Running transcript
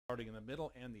starting in the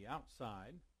middle and the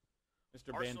outside.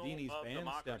 Mr. Arsenal Bandini's of band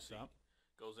Democracy steps up.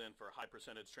 goes in for high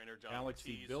percentage trainer John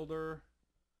Galaxy Ortiz. Builder.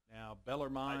 Now High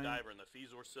Bellarmine. Diver in the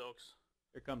Fezor Silks.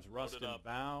 Here comes Rustin up.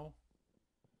 Bow.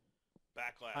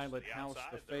 Backlash Pilot to the House,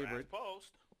 outside. the favorite.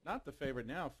 Post. Not the favorite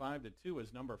now. 5-2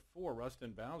 is number 4.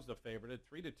 Rustin Bow's the favorite at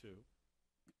 3-2.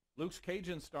 Luke's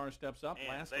Cajun Star steps up. And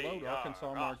Last they load, Arkansas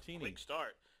are off. Martini. Quick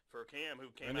start for Cam, who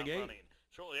came In the out gate. running.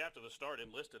 Shortly after the start,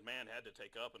 Enlisted Man had to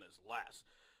take up in his last.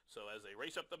 So as they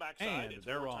race up the backside, And it's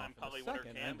they're four-time off in Poly the winner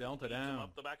second, Cam and Delta leads them down.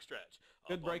 up the backstretch.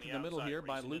 Good break in the middle here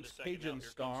by Luke's Cajun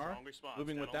Star.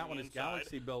 Moving with that one is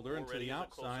Galaxy Builder into the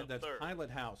outside. That's Pilot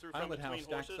House. Pilot House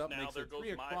stacks up, makes it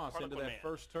 3 across into that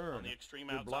first turn.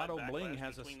 Blotto Bling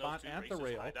has a spot at the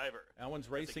rail. That one's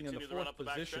racing in the 4th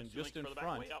position, just in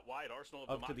front.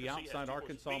 Up to the outside,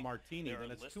 Arkansas Martini. Then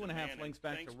it's 2.5 lengths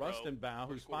back to Rustin Bow,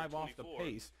 who's 5 off the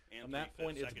pace. From that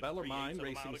point, it's Bellarmine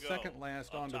racing second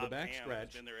last onto the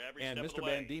backstretch. And Mr.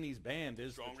 Bandini's band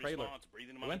is the trailer.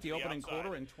 They went the opening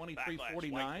quarter in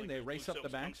 23:49. They race up the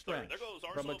backstretch.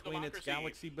 From between its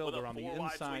Galaxy Builder on the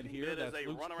inside here. That's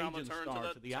Luke's Cajun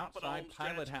Star to the outside,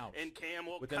 Pilot House.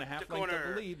 Within a half length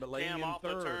of the lead, but laying in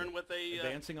third.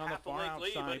 Advancing on the far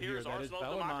outside here. That is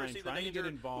Bellarmine trying to get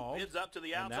involved.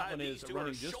 And that one is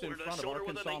running just in front of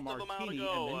Arkansas Martini.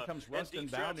 And then comes Rustin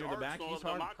Bow near the back. He's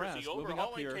hard pressed. Moving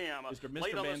up here is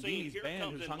Mr. Bandini's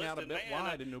band, who's hung out a bit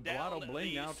wide. And Nublado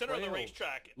Bling now trails.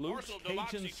 Luke's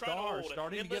Cajun Star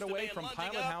starting to get away from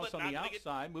Pilot House on the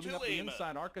outside, moving up the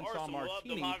inside, Arkansas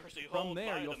Martini. From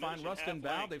there, you'll find Rustin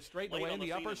Bow. They've straightened away in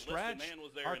the upper stretch.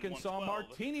 Arkansas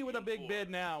Martini with a big bid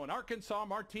now, and Arkansas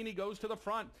Martini goes to the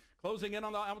front. Closing in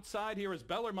on the outside here is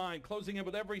Bellarmine, closing in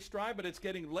with every stride, but it's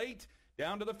getting late.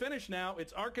 Down to the finish now.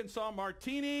 It's Arkansas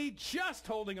Martini just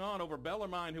holding on over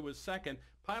Bellarmine, who was second.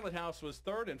 Pilot House was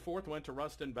third, and fourth went to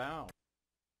Rustin Bow.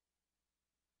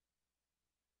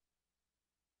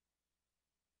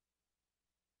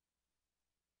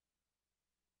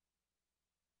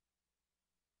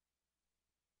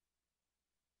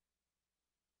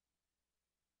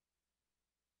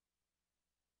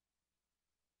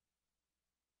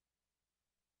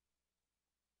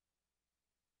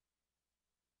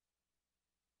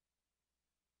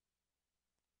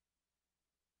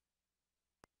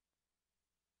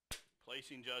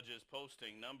 Placing judges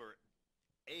posting number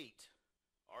 8.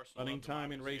 Running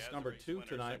time in race number 2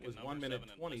 tonight was 1 minute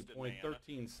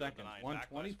 20.13 seconds,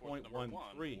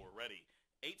 120.13. Ready.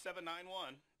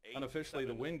 8791. Unofficially,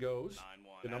 the win goes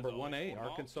to number 1A,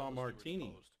 Arkansas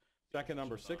Martini. Second,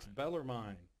 number 6,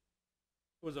 Bellarmine.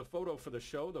 It was a photo for the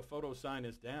show. The photo sign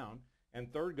is down.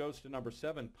 And third goes to number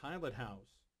 7, Pilot House.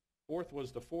 Fourth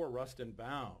was the 4, Rustin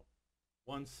Bow.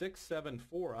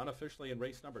 1674 unofficially in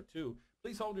race number 2.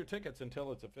 Please hold your tickets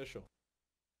until it's official.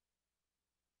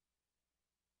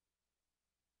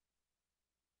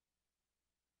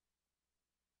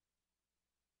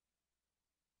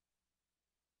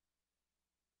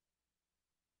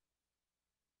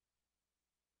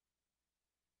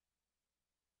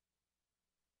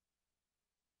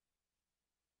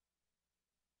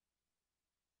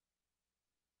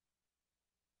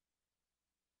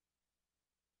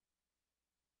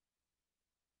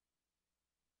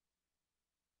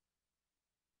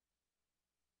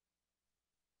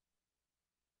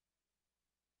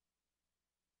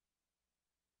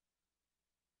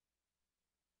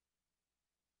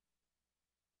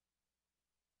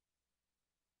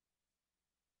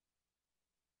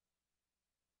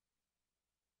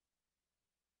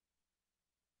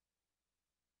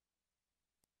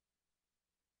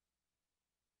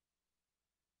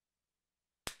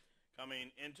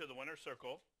 Coming into the winner's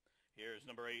circle, here's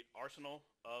number 8, Arsenal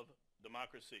of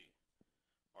Democracy.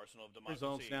 Arsenal of Democracy.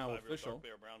 Results now official.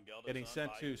 Getting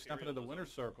set to step into the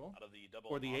winner's circle.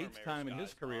 For the 8th time in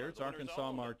his career, it's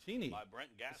Arkansas Martini.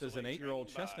 This is an 8-year-old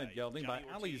chestnut gelding by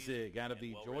Ali Zig out of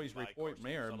the Joy's Report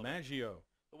mare, Maggio.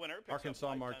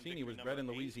 Arkansas Martini was bred in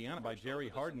Louisiana by Jerry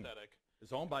Harden.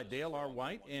 Is owned by Dale R.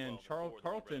 White and Charles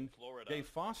Carlton J.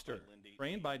 Foster.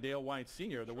 Trained by Dale White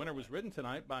Sr. The winner was ridden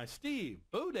tonight by Steve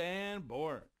Boudin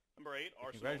Borg. Number 8,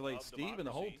 Arsenal. Congratulate Steve and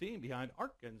the whole team behind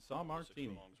Arkansas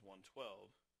Martini. 112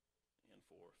 and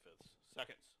 4/5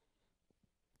 seconds.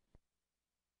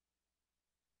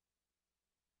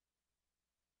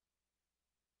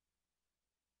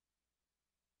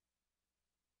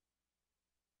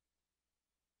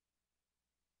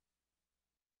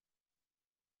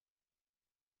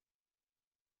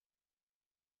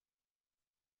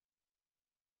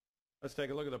 Let's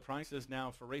take a look at the prices now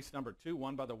for race number 2,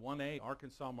 won by the 1A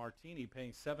Arkansas Martini,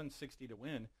 paying $760 to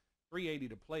win, $380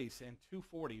 to place, and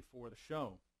 $240 for the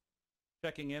show.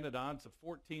 Checking in at odds of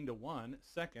 14 to 1.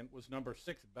 Second was number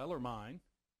 6, Bellarmine.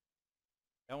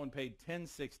 That one paid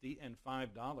 $10.60 and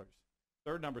 $5.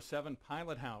 Third, number 7,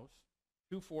 Pilot House,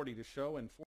 $2.40 to show and